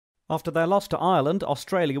After their loss to Ireland,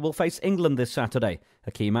 Australia will face England this Saturday,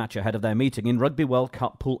 a key match ahead of their meeting in Rugby World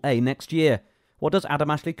Cup Pool A next year. What does Adam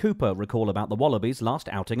Ashley-Cooper recall about the Wallabies' last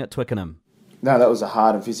outing at Twickenham? No, that was a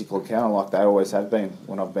hard and physical encounter like they always have been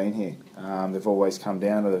when I've been here. They've always come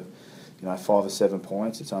down to 5 or 7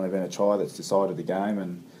 points. It's only been a try that's decided the game,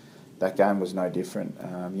 and that game was no different.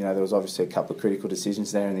 There was obviously a couple of critical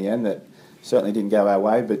decisions there in the end that certainly didn't go our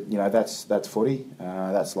way, but that's footy,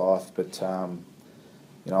 that's life. But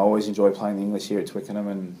I always enjoy playing the English here at Twickenham,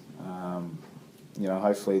 and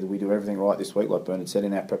hopefully we do everything right this week, like Bernard said,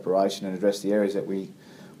 in our preparation and address the areas that we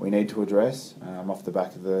need to address off the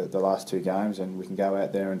back of the last 2 games, and we can go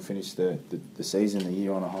out there and finish the season, the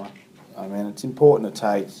year on a high. I mean, it's important to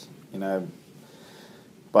take,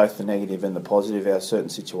 both the negative and the positive out of certain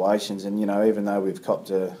situations, and even though we've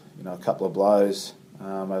copped a couple of blows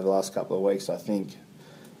over the last couple of weeks, I think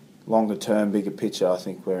longer term, bigger picture, I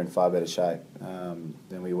think we're in far better shape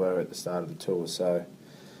than we were at the start of the tour. So,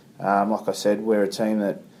 like I said, we're a team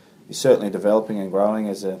that is certainly developing and growing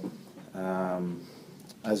as an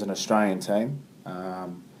Australian team.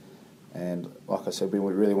 And like I said, we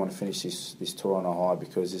really want to finish this tour on a high,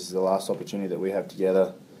 because this is the last opportunity that we have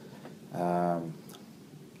together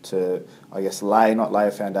to, I guess, not lay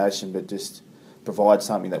a foundation, but just provide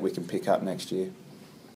something that we can pick up next year.